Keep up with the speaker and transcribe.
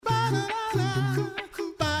You're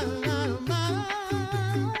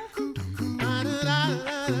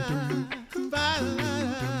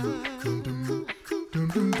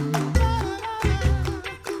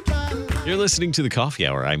listening to The Coffee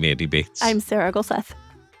Hour. I'm Andy Bates. I'm Sarah Gulseth.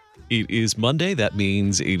 It is Monday. That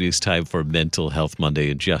means it is time for Mental Health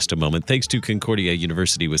Monday in just a moment. Thanks to Concordia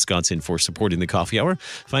University, Wisconsin for supporting the Coffee Hour.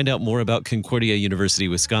 Find out more about Concordia University,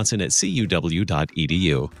 Wisconsin at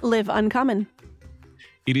cuw.edu. Live uncommon.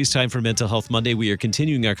 It is time for Mental Health Monday. We are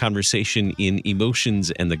continuing our conversation in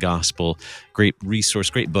Emotions and the Gospel. Great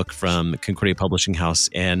resource, great book from Concordia Publishing House,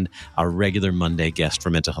 and our regular Monday guest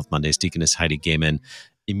for Mental Health Mondays, Deaconess Heidi Gaiman.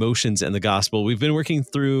 Emotions and the Gospel. We've been working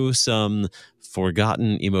through some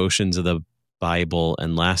forgotten emotions of the Bible,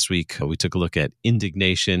 and last week we took a look at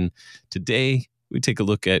indignation. Today we take a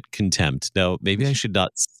look at contempt. Now, maybe I should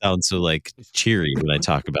not sound so cheery when I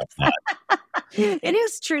talk about that. It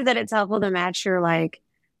is true that it's helpful to match your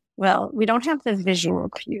we don't have the visual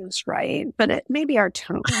cues, right? But it may be our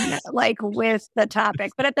tone, with the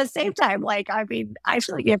topic. But at the same time, I feel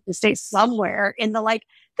like you have to stay somewhere in the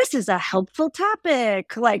this is a helpful topic,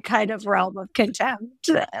 kind of realm of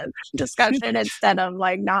contempt discussion instead of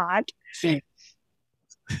not.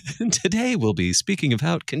 Today we'll be speaking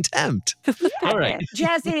about contempt. All right.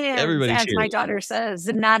 Jazz hands, Everybody as cheers. my daughter says.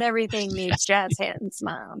 Not everything needs jazz hands,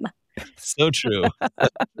 Mom. So true.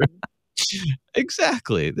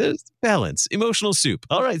 Exactly. There's balance. Emotional soup.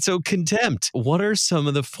 All right. So contempt. What are some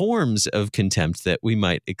of the forms of contempt that we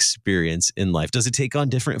might experience in life? Does it take on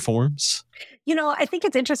different forms? I think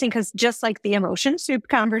it's interesting because just like the emotion soup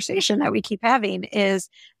conversation that we keep having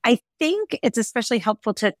I think it's especially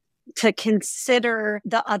helpful to consider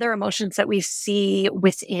the other emotions that we see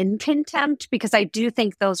within contempt, because I do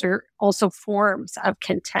think those are also forms of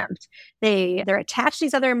contempt. They're attached to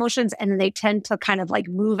these other emotions, and they tend to kind of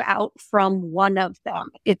move out from one of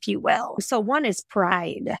them, if you will. So one is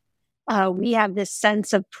pride. We have this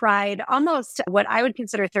sense of pride, almost what I would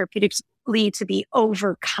consider therapeutically to be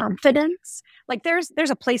overconfidence. There's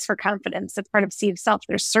a place for confidence. It's part of see of self.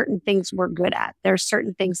 There's certain things we're good at. There's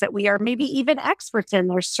certain things that we are maybe even experts in.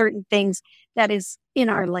 There's certain things that is in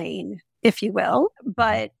our lane, if you will.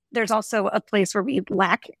 But there's also a place where we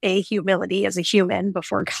lack a humility as a human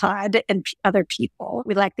before God and other people.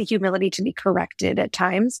 We lack the humility to be corrected at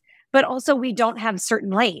times, but also we don't have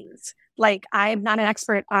certain lanes. I'm not an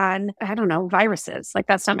expert on, viruses.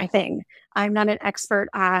 That's not my thing. I'm not an expert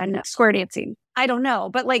on square dancing. I don't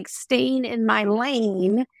know. But staying in my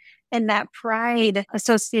lane and that pride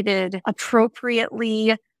associated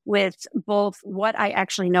appropriately with both what I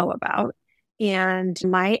actually know about and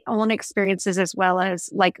my own experiences, as well as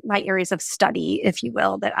my areas of study, if you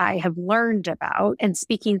will, that I have learned about, and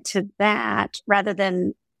speaking to that rather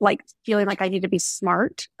than feeling like I need to be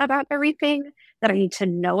smart about everything, that I need to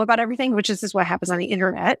know about everything, which is what happens on the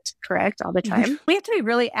internet, correct, all the time. We have to be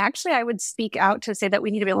really, I would speak out to say that we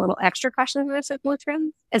need to be a little extra cautious of this at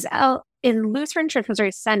Lutherans. In Lutheran Church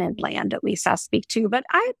Missouri Synod land, at least I'll speak to, but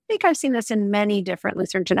I think I've seen this in many different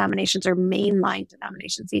Lutheran denominations or mainline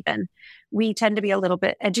denominations even. We tend to be a little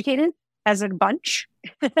bit educated as a bunch.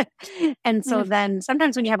 And so then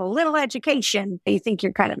sometimes when you have a little education, you think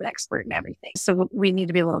you're kind of an expert in everything. So we need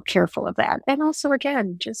to be a little careful of that. And also,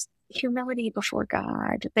 again, just humility before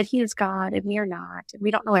God, that He is God and we are not. And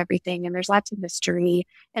we don't know everything. And there's lots of mystery.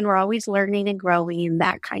 And we're always learning and growing,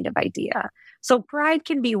 that kind of idea. So pride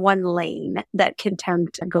can be one lane that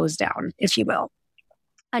contempt goes down, if you will.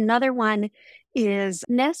 Another one is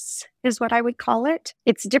what I would call it.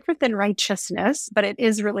 It's different than righteousness, but it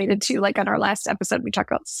is related to, on our last episode, we talked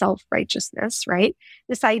about self-righteousness, right?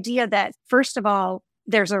 This idea that, first of all,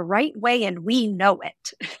 there's a right way and we know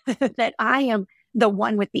it, that I am the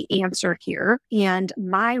one with the answer here, and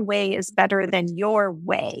my way is better than your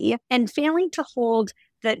way, and failing to hold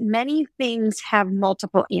that many things have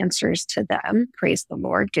multiple answers to them. Praise the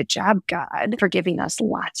Lord. Good job, God, for giving us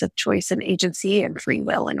lots of choice and agency and free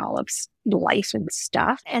will and all of life and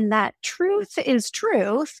stuff. And that truth is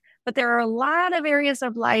truth, but there are a lot of areas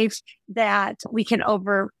of life that we can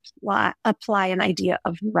apply an idea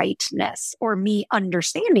of rightness, or me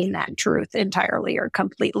understanding that truth entirely or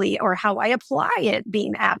completely, or how I apply it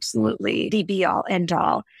being absolutely the be all end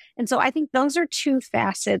all. And so I think those are two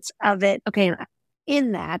facets of it. Okay.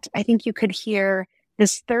 In that, I think you could hear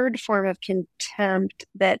this third form of contempt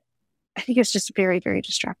that I think is just very, very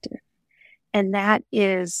destructive. And that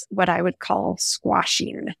is what I would call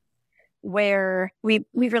squashing, where we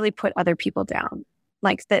really put other people down.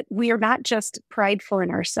 That we are not just prideful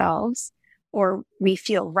in ourselves, or we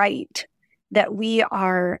feel right, that we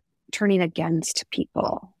are turning against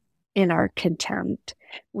people in our contempt.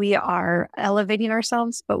 We are elevating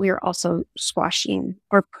ourselves, but we are also squashing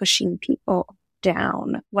or pushing people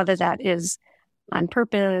down, whether that is on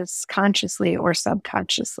purpose, consciously, or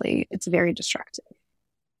subconsciously. It's very destructive.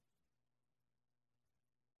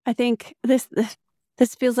 I think this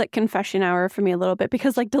feels like confession hour for me a little bit,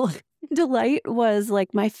 because like delight was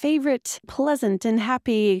like my favorite pleasant and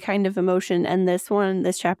happy kind of emotion, and this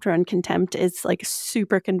chapter on contempt is like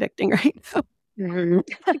super convicting right now.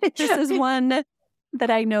 This is one that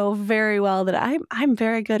I know very well that I'm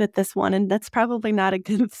very good at this one, and that's probably not a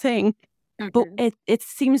good thing. But it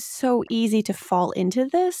seems so easy to fall into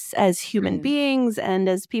this as human beings and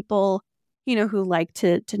as people, who like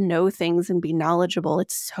to know things and be knowledgeable.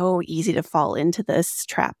 It's so easy to fall into this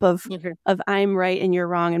trap of I'm right and you're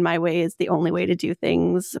wrong, and my way is the only way to do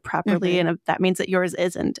things properly, and that means that yours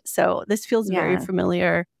isn't. So this feels very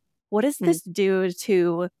familiar. What does this do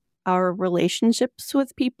to our relationships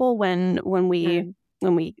with people when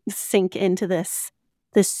we sink into this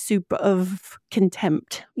soup of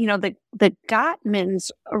contempt? The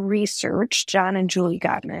Gottman's research, John and Julie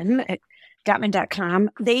Gottman at Gottman.com,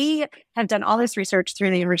 they have done all this research through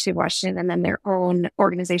the University of Washington and then their own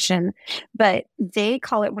organization, but they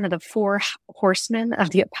call it one of the 4 horsemen of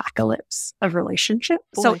the apocalypse of relationship.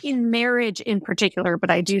 Boy. So in marriage in particular, but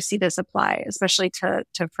I do see this apply, especially to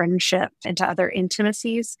friendship and to other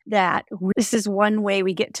intimacies, that this is one way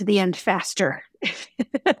we get to the end faster.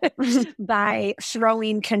 By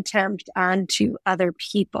throwing contempt onto other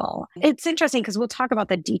people. It's interesting because we'll talk about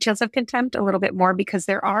the details of contempt a little bit more, because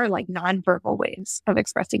there are like nonverbal ways of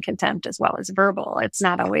expressing contempt as well as verbal. It's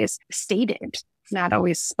not always stated. It's not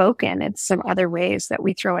always spoken. It's some other ways that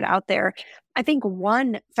we throw it out there. I think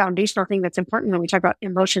one foundational thing that's important when we talk about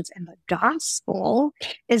emotions in the gospel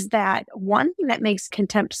is that one thing that makes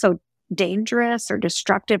contempt so dangerous or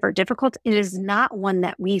destructive or difficult, it is not one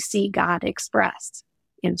that we see God express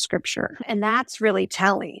in Scripture. And that's really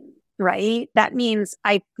telling, right? That means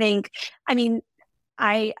I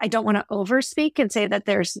don't want to overspeak and say that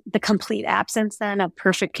there's the complete absence then of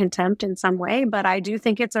perfect contempt in some way, but I do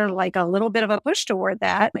think it's a little bit of a push toward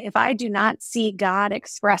that. If I do not see God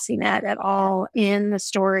expressing it at all in the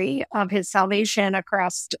story of his salvation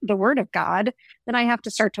across the Word of God, then I have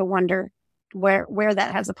to start to wonder where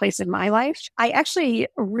that has a place in my life. I actually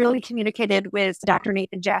really communicated with Dr.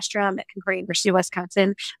 Nathan Jastrom at Concordia University of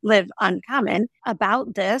Wisconsin, Live Uncommon,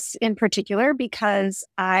 about this in particular, because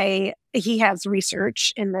he has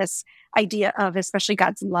research in this idea of especially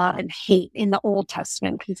God's love and hate in the Old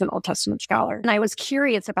Testament. He's an Old Testament scholar. And I was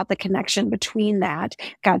curious about the connection between that,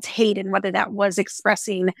 God's hate, and whether that was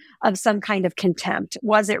expressing of some kind of contempt.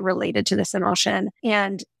 Was it related to this emotion?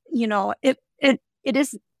 And,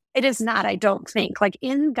 it is not, I don't think. Like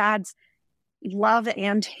in God's love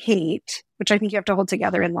and hate, which I think you have to hold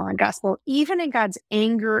together in law and gospel, even in God's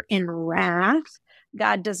anger and wrath,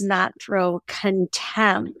 God does not throw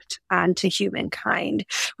contempt onto humankind,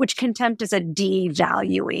 which contempt is a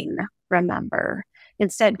devaluing, remember.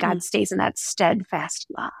 Instead, God stays in that steadfast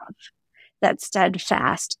love, that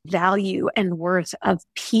steadfast value and worth of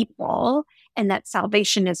people, and that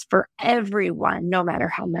salvation is for everyone, no matter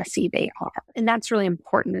how messy they are. And that's really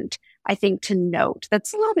important, I think, to note.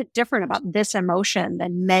 That's a little bit different about this emotion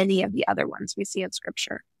than many of the other ones we see in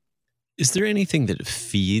Scripture. Is there anything that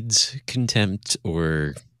feeds contempt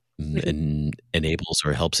or enables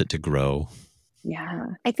or helps it to grow? Yeah,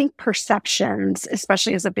 I think perceptions,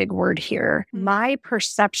 especially, is a big word here. My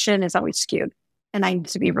perception is always skewed, and I need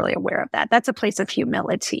to be really aware of that. That's a place of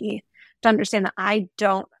humility, to understand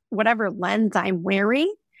that whatever lens I'm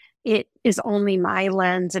wearing, it is only my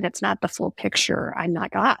lens and it's not the full picture. I'm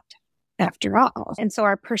not God, after all. And so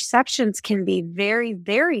our perceptions can be very,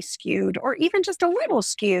 very skewed, or even just a little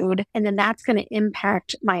skewed. And then that's going to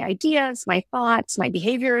impact my ideas, my thoughts, my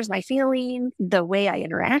behaviors, my feelings, the way I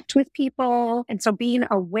interact with people. And so being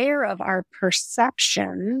aware of our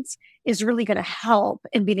perceptions is really going to help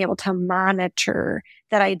in being able to monitor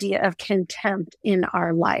that idea of contempt in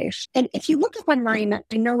our life. And if you look up online,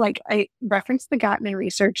 I know, like I referenced the Gottman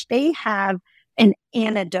research, they have an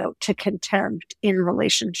antidote to contempt in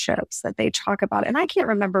relationships that they talk about. And I can't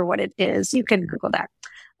remember what it is. You can Google that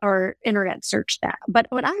or internet search that. But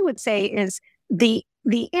what I would say is the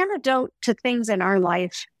antidote to things in our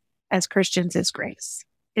life as Christians is grace,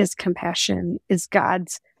 is compassion, is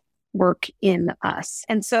God's work in us.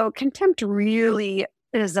 And so contempt really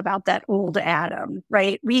is about that old Adam,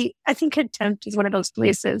 right? I think contempt is one of those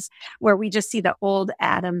places where we just see the old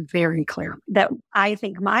Adam very clearly, that I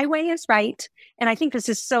think my way is right. And I think this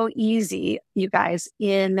is so easy, you guys,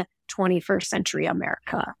 in 21st century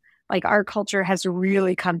America. Like our culture has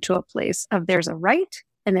really come to a place of there's a right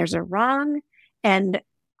and there's a wrong, and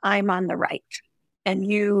I'm on the right. And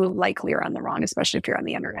you likely are on the wrong, especially if you're on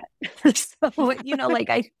the internet. So,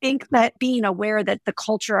 I think that being aware that the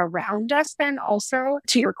culture around us then also,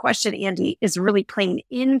 to your question, Andy, is really playing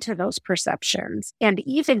into those perceptions and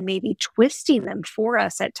even maybe twisting them for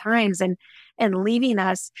us at times and leaving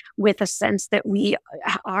us with a sense that we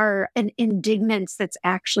are an indignance that's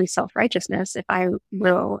actually self-righteousness. If I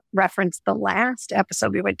will reference the last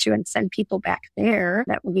episode we went to and send people back there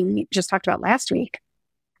that we just talked about last week,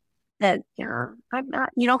 that, I'm not,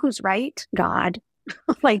 who's right? God.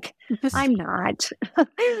 I'm not.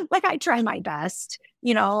 I try my best,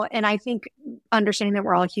 and I think understanding that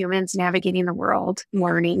we're all humans navigating the world,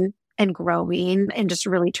 learning and growing and just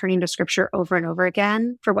really turning to scripture over and over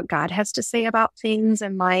again for what God has to say about things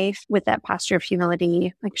in life with that posture of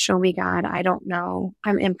humility, show me, God, I don't know,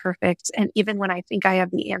 I'm imperfect. And even when I think I have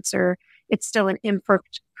the answer, it's still an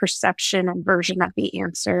imperfect perception and version of the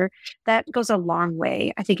answer. That goes a long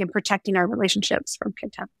way, I think, in protecting our relationships from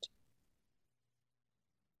contempt.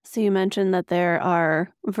 So you mentioned that there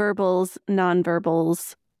are verbals,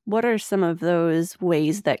 nonverbals. What are some of those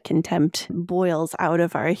ways that contempt boils out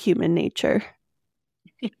of our human nature?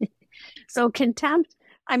 So contempt,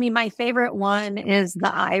 my favorite one is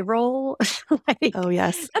the eye roll. Oh,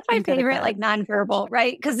 yes. That's my favorite, nonverbal,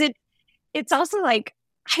 right? Because it's also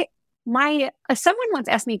someone once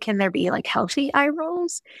asked me, can there be healthy eye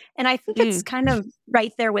rolls? And I think it's kind of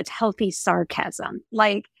right there with healthy sarcasm.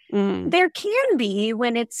 There can be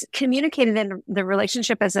when it's communicated in the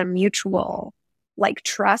relationship as a mutual,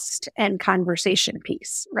 trust and conversation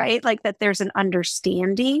piece, right? That there's an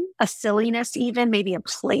understanding, a silliness, even maybe a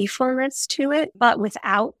playfulness to it. But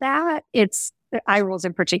without that, it's eye rolls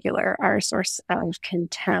in particular are a source of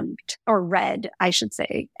contempt, or read, I should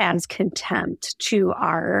say, as contempt to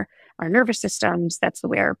our nervous systems. That's the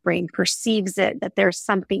way our brain perceives it, that there's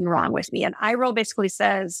something wrong with me. An eye roll basically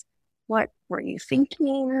says, what were you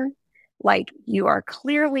thinking? You are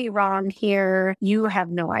clearly wrong here. You have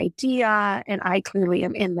no idea. And I clearly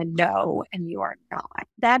am in the know and you are not.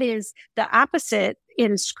 That is the opposite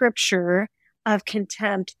in scripture of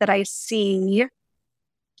contempt that I see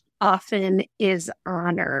often is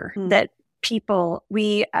honor. That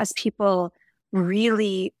we as people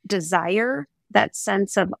really desire that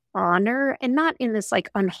sense of honor, and not in this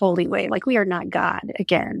unholy way. We are not God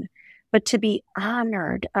again, but to be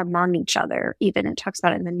honored among each other. Even it talks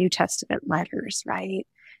about it in the New Testament letters, right?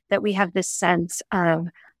 That we have this sense of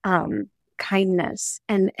kindness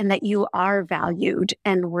and that you are valued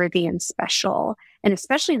and worthy and special. And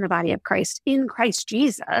especially in the body of Christ, in Christ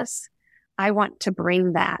Jesus, I want to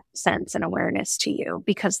bring that sense and awareness to you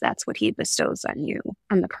because that's what he bestows on you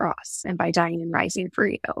on the cross and by dying and rising for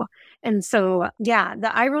you. And so, the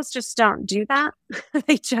eye rolls just don't do that.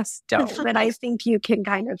 They just don't. And I think you can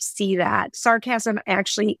kind of see that. Sarcasm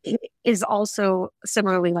actually is also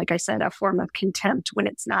similarly, like I said, a form of contempt when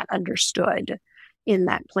it's not understood in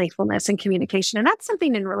that playfulness and communication. And that's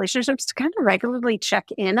something in relationships to kind of regularly check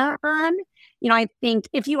in on. I think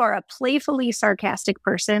if you are a playfully sarcastic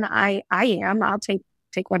person, I am. I'll take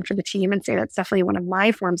one for the team and say that's definitely one of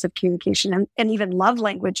my forms of communication and even love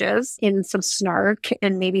languages, in some snark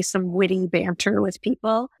and maybe some witty banter with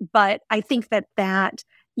people. But I think that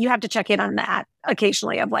you have to check in on that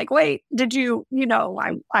occasionally of wait, did you,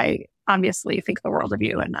 I obviously think the world of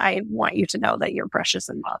you and I want you to know that you're precious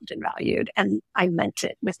and loved and valued. And I meant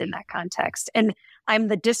it within that context. And I'm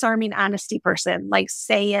the disarming honesty person.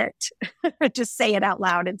 Say it, just say it out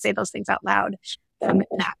loud and say those things out loud.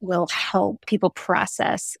 That will help people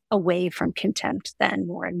process away from contempt then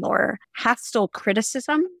more and more. Hostile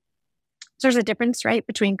criticism. So there's a difference, right,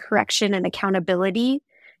 between correction and accountability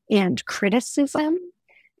and criticism.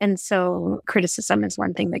 And so criticism is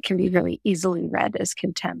one thing that can be really easily read as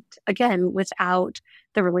contempt. Again, without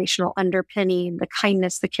the relational underpinning, the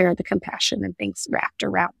kindness, the care, the compassion, and things wrapped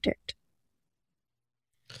around it.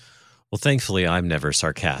 Well, thankfully, I'm never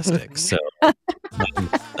sarcastic, so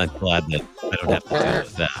I'm glad that I don't have to deal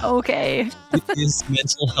with that. Okay. It is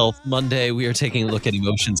Mental Health Monday. We are taking a look at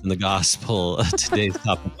emotions in the gospel. Today's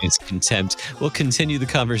topic is contempt. We'll continue the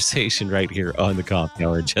conversation right here on the Coffee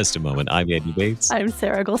Hour in just a moment. I'm Andy Bates. I'm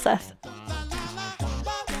Sarah Gulseth.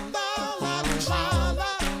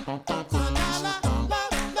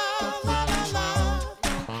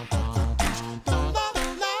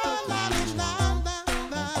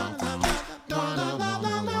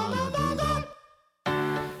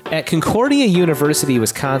 At Concordia University,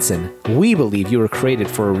 Wisconsin, we believe you were created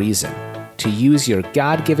for a reason: to use your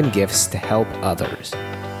God-given gifts to help others,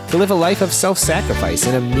 to live a life of self-sacrifice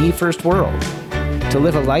in a me-first world, to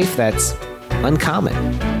live a life that's Uncommon.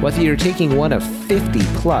 Whether you're taking one of 50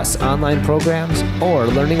 plus online programs or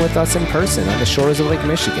learning with us in person on the shores of Lake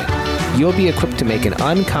Michigan, you'll be equipped to make an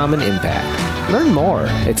uncommon impact. Learn more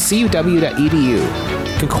at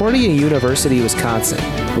cuw.edu. Concordia University, Wisconsin.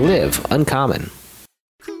 Live uncommon.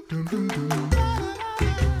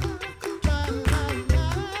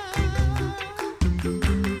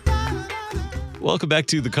 Welcome back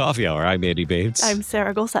to the Coffee Hour. I'm Andy Bates. I'm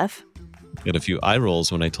Sarah Golseth. Got a few eye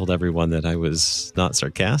rolls when I told everyone that I was not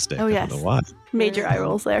sarcastic. Oh, yes. I don't know why. Major eye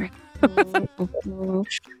rolls there.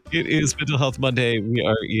 It is Mental Health Monday. We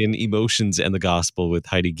are in Emotions and the Gospel with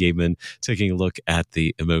Heidi Gaiman, taking a look at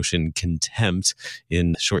the emotion contempt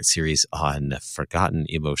in a short series on forgotten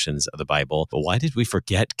emotions of the Bible. But why did we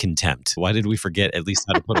forget contempt? Why did we forget at least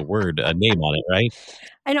how to put a name on it, right?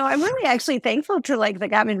 I know. I'm really actually thankful to the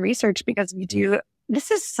Gottman research because this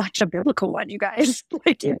is such a biblical one, you guys.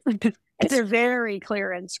 It's a very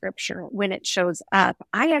clear in scripture when it shows up.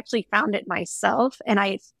 I actually found it myself, and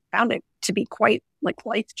I found it to be quite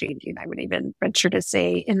life-changing, I would even venture to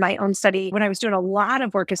say, in my own study when I was doing a lot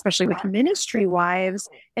of work, especially with ministry wives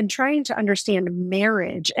and trying to understand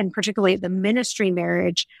marriage, and particularly the ministry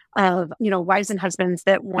marriage of, wives and husbands,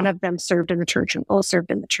 that one of them served in the church and both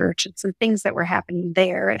served in the church, and some things that were happening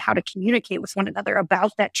there and how to communicate with one another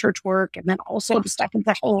about that church work, and then also the stuff in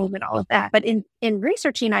the home and all of that. But in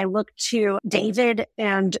researching, I looked to David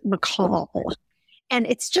and Michal. And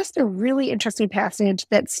it's just a really interesting passage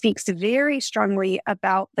that speaks very strongly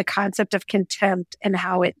about the concept of contempt and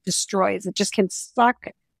how it destroys. It just can suck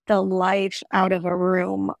the life out of a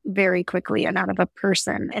room very quickly and out of a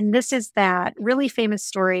person. And this is that really famous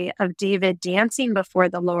story of David dancing before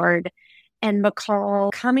the Lord and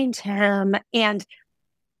Michal coming to him. And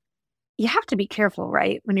you have to be careful,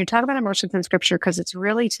 right? When you're talking about emotions in scripture, because it's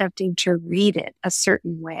really tempting to read it a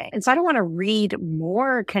certain way. And so I don't want to read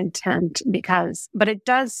more contempt but it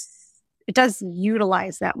does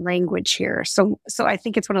utilize that language here. So I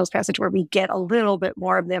think it's one of those passages where we get a little bit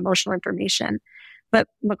more of the emotional information. But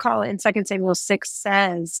Michal in 2 Samuel 6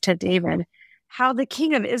 says to David, how the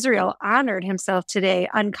king of Israel honored himself today,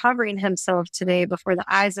 uncovering himself today before the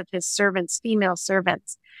eyes of his servants, female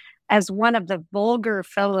servants, as one of the vulgar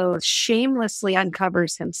fellows shamelessly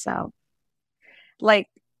uncovers himself.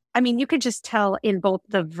 You could just tell in both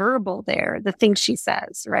the verbal there, the things she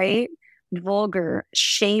says, right? Vulgar,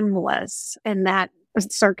 shameless, and that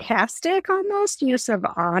sarcastic almost use of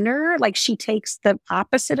honor. Like she takes the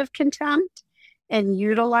opposite of contempt and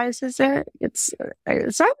utilizes it. It's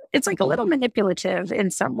like a little manipulative in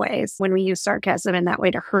some ways when we use sarcasm in that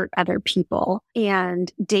way to hurt other people. And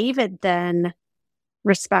David then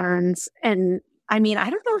responds. And I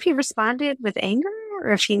don't know if he responded with anger or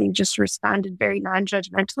if he just responded very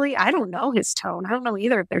non-judgmentally. I don't know his tone. I don't know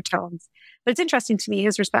either of their tones. But it's interesting to me,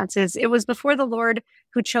 his response is, it was before the Lord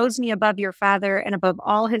who chose me above your father and above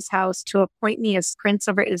all his house to appoint me as prince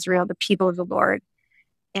over Israel, the people of the Lord.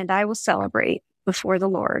 And I will celebrate before the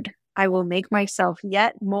Lord. I will make myself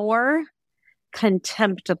yet more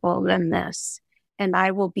contemptible than this. And I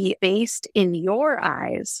will be based in your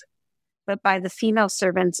eyes, but by the female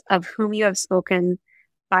servants of whom you have spoken,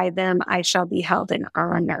 by them I shall be held in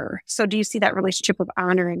honor. So do you see that relationship of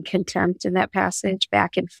honor and contempt in that passage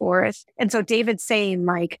back and forth? And so David's saying,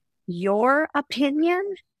 your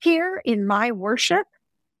opinion here in my worship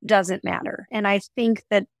doesn't matter. And I think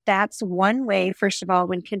that that's one way, first of all,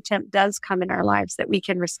 when contempt does come in our lives, that we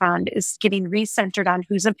can respond, is getting recentered on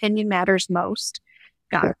whose opinion matters most,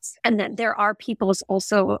 God's. And then there are people's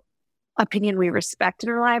also opinion we respect in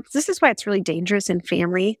our lives. This is why it's really dangerous in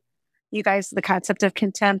family. You guys, the concept of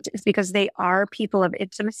contempt is because they are people of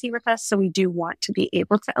intimacy with us. So we do want to be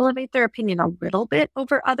able to elevate their opinion a little bit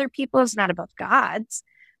over other people's, not above God's,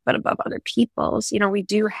 but above other people's. We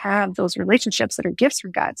do have those relationships that are gifts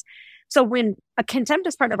from God's. So when a contempt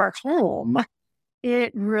is part of our home,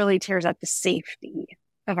 it really tears up the safety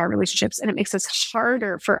of our relationships. And it makes it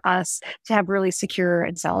harder for us to have really secure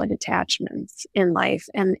and solid attachments in life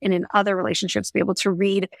and in other relationships, be able to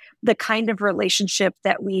read the kind of relationship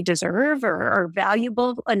that we deserve or are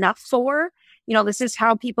valuable enough for. This is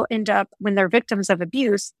how people end up when they're victims of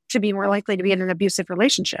abuse, to be more likely to be in an abusive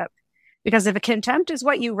relationship. Because if a contempt is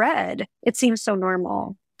what you read, it seems so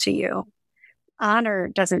normal to you. Honor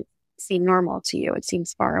doesn't seem normal to you. It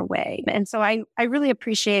seems far away. And so I really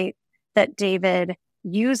appreciate that David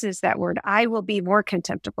uses that word. I will be more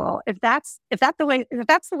contemptible. If that's the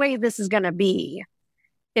way this is going to be,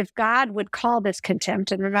 if God would call this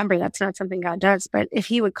contempt, and remember, that's not something God does, but if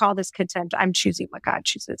he would call this contempt, I'm choosing what God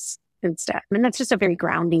chooses instead. And that's just a very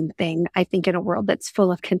grounding thing, I think, in a world that's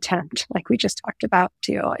full of contempt, like we just talked about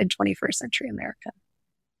too, in 21st century America.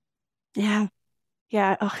 Yeah.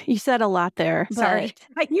 Yeah. Oh, you said a lot there. Sorry.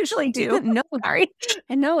 I usually do. No, Sorry.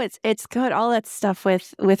 I know it's good. All that stuff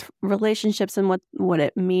with relationships and what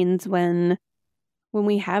it means when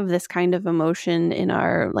we have this kind of emotion in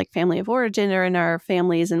our like family of origin or in our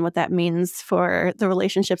families, and what that means for the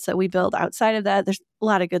relationships that we build outside of that. There's a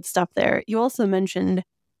lot of good stuff there. You also mentioned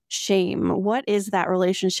shame. What is that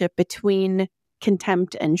relationship between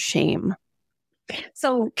contempt and shame?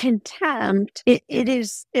 So contempt,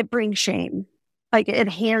 it brings shame. Like it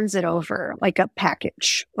hands it over like a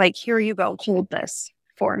package. Like, here you go, hold this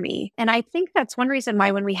for me. And I think that's one reason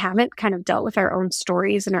why when we haven't kind of dealt with our own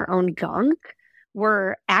stories and our own gunk,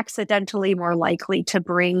 we're accidentally more likely to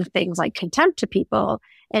bring things like contempt to people.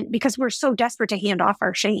 And because we're so desperate to hand off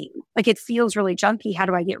our shame, like it feels really junky. How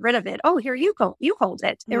do I get rid of it? Oh, here you go. You hold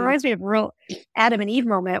it. It reminds me of a real Adam and Eve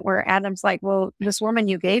moment where Adam's like, well, this woman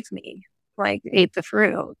you gave me like ate the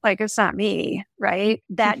fruit. Like, it's not me, right?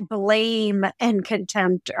 That blame and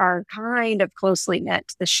contempt are kind of closely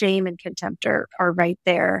knit. The shame and contempt are right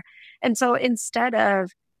there. And so instead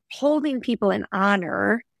of holding people in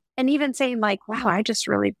honor and even saying like, wow, I just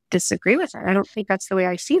really disagree with it. I don't think that's the way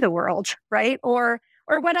I see the world, right? Or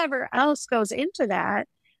whatever else goes into that,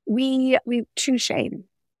 we choose shame.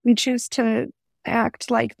 We choose to act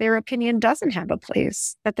like their opinion doesn't have a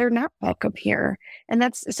place, that they're not welcome here. And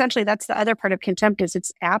that's the other part of contempt, is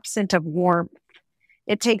it's absent of warmth.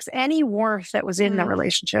 It takes any warmth that was in the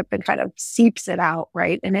relationship and kind of seeps it out,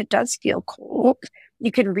 right? And it does feel cold.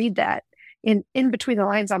 You can read that in between the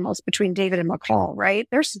lines, almost between David and McCall, right?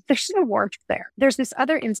 There's no warmth there. There's this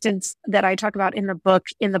other instance that I talk about in the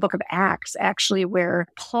book of Acts, actually, where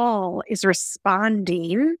Paul is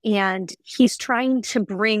responding and he's trying to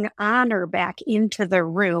bring honor back into the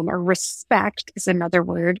room, or respect is another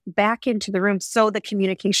word, back into the room so the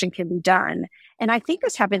communication can be done. And I think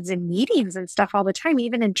this happens in meetings and stuff all the time,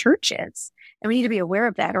 even in churches. And we need to be aware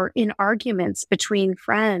of that, or in arguments between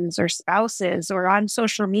friends or spouses or on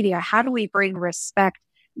social media. How do we bring respect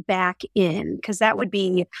back in? Because that would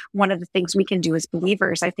be one of the things we can do as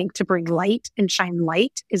believers, I think, to bring light and shine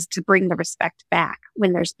light, is to bring the respect back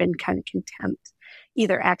when there's been kind of contempt,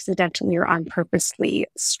 either accidentally or on purposely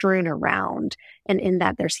strewn around. And in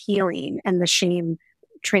that, there's healing and the shame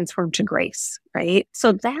transformed to grace, right?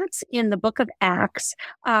 So that's in the book of Acts.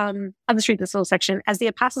 I'll just read this little section. As the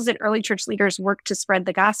apostles and early church leaders worked to spread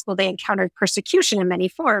the gospel, they encountered persecution in many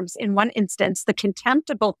forms. In one instance, the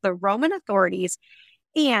contempt of both the Roman authorities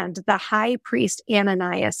and the high priest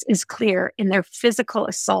Ananias is clear in their physical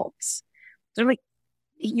assaults. They're like,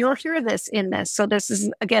 you'll hear this in this. So this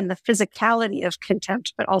is, again, the physicality of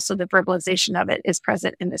contempt, but also the verbalization of it is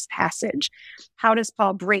present in this passage. How does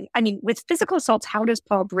Paul with physical assaults, how does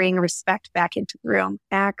Paul bring respect back into the room?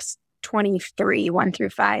 Acts 23,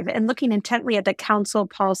 1-5. And looking intently at the council,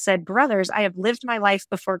 Paul said, brothers, I have lived my life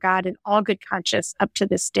before God in all good conscience up to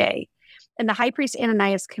this day. And the high priest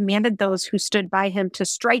Ananias commanded those who stood by him to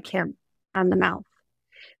strike him on the mouth.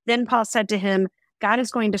 Then Paul said to him, God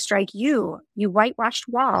is going to strike you, you whitewashed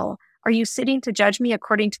wall. Are you sitting to judge me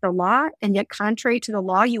according to the law, and yet contrary to the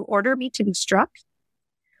law, you order me to be struck?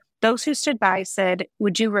 Those who stood by said,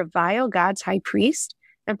 would you revile God's high priest?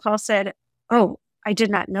 And Paul said, oh, I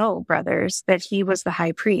did not know, brothers, that he was the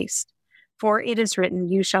high priest. For it is written,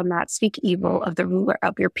 you shall not speak evil of the ruler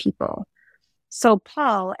of your people. So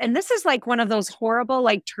Paul, and this is like one of those horrible,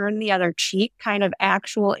 like turn the other cheek kind of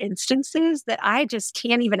actual instances that I just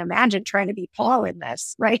can't even imagine trying to be Paul in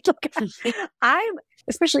this, right? Like, I'm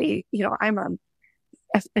especially, I'm a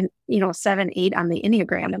 7-8 on the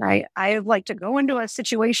Enneagram. And I like to go into a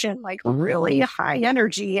situation like really high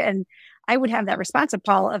energy. And I would have that response of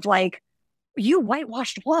Paul of like, you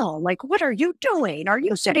whitewashed wall, like, what are you doing? Are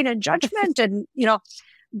you sitting in judgment? And,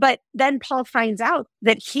 but then Paul finds out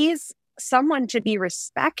that he's someone to be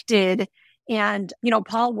respected. And,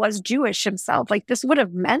 Paul was Jewish himself. Like, this would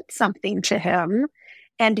have meant something to him.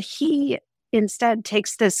 And he instead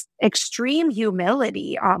takes this extreme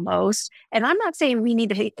humility almost. And I'm not saying we need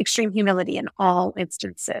to take extreme humility in all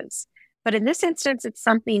instances, but in this instance, it's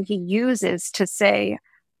something he uses to say,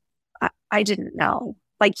 I didn't know.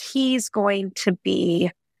 Like, he's going to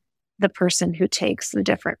be the person who takes the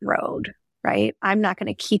different road. Right? I'm not going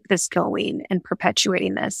to keep this going and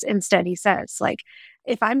perpetuating this. Instead, he says, like,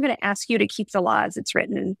 if I'm going to ask you to keep the law as it's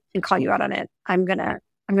written and call you out on it, I'm going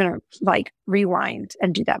to like rewind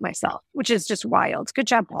and do that myself, which is just wild. Good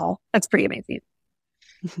job, Paul. That's pretty amazing.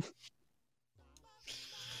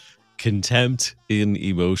 Contempt in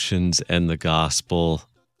emotions and the gospel.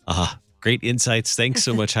 Great insights. Thanks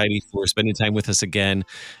so much, Heidi, for spending time with us again.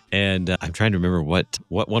 And I'm trying to remember what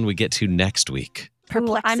one we get to next week.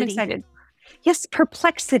 Perplexity. I'm excited. Yes,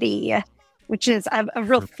 perplexity, which is a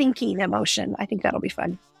real thinking emotion. I think that'll be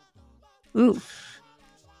fun. Ooh.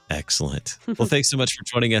 Excellent. Well, thanks so much for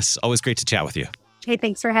joining us. Always great to chat with you. Hey,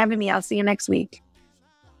 thanks for having me. I'll see you next week.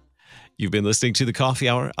 You've been listening to The Coffee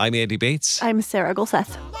Hour. I'm Andy Bates. I'm Sarah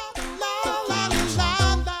Gulseth.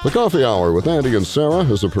 The Coffee Hour with Andy and Sarah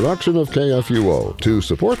is a production of KFUO. To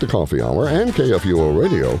support The Coffee Hour and KFUO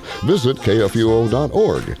Radio, visit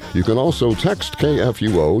KFUO.org. You can also text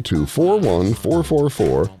KFUO to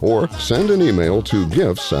 41444 or send an email to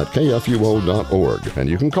gifts@kfuo.org. And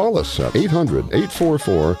you can call us at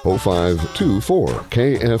 800-844-0524.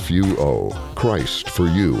 KFUO. Christ for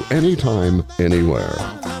you, anytime, anywhere.